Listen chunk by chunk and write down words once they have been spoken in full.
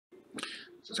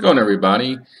What's going on,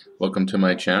 everybody? Welcome to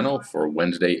my channel for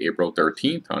Wednesday, April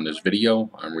 13th. On this video,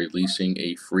 I'm releasing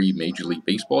a free Major League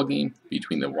Baseball game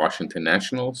between the Washington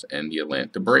Nationals and the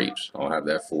Atlanta Braves. I'll have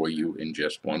that for you in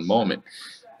just one moment.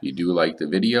 If you do like the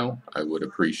video, I would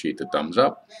appreciate the thumbs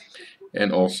up.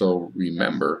 And also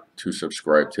remember to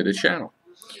subscribe to the channel.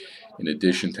 In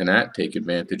addition to that, take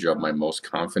advantage of my most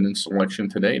confident selection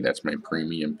today. That's my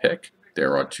premium pick.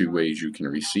 There are two ways you can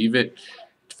receive it.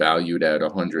 It's valued at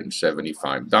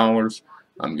 $175.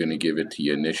 I'm going to give it to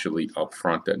you initially up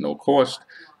front at no cost,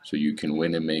 so you can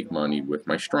win and make money with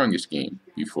my strongest game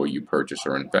before you purchase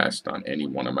or invest on any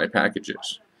one of my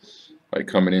packages. By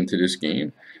coming into this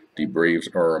game, the Braves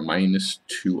are a minus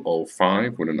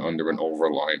 205 with an under and over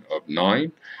line of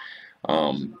 9.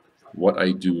 What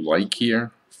I do like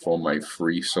here for my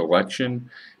free selection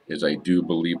is I do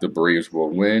believe the Braves will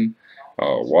win.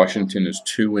 Washington is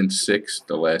 2-6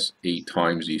 the last 8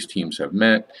 times these teams have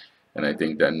met, and I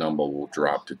think that number will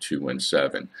drop to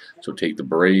 2-7. So take the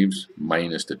Braves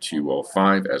minus the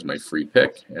 205 as my free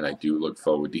pick, and I do look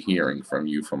forward to hearing from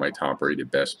you for my top-rated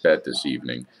best bet this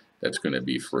evening. That's going to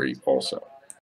be free also.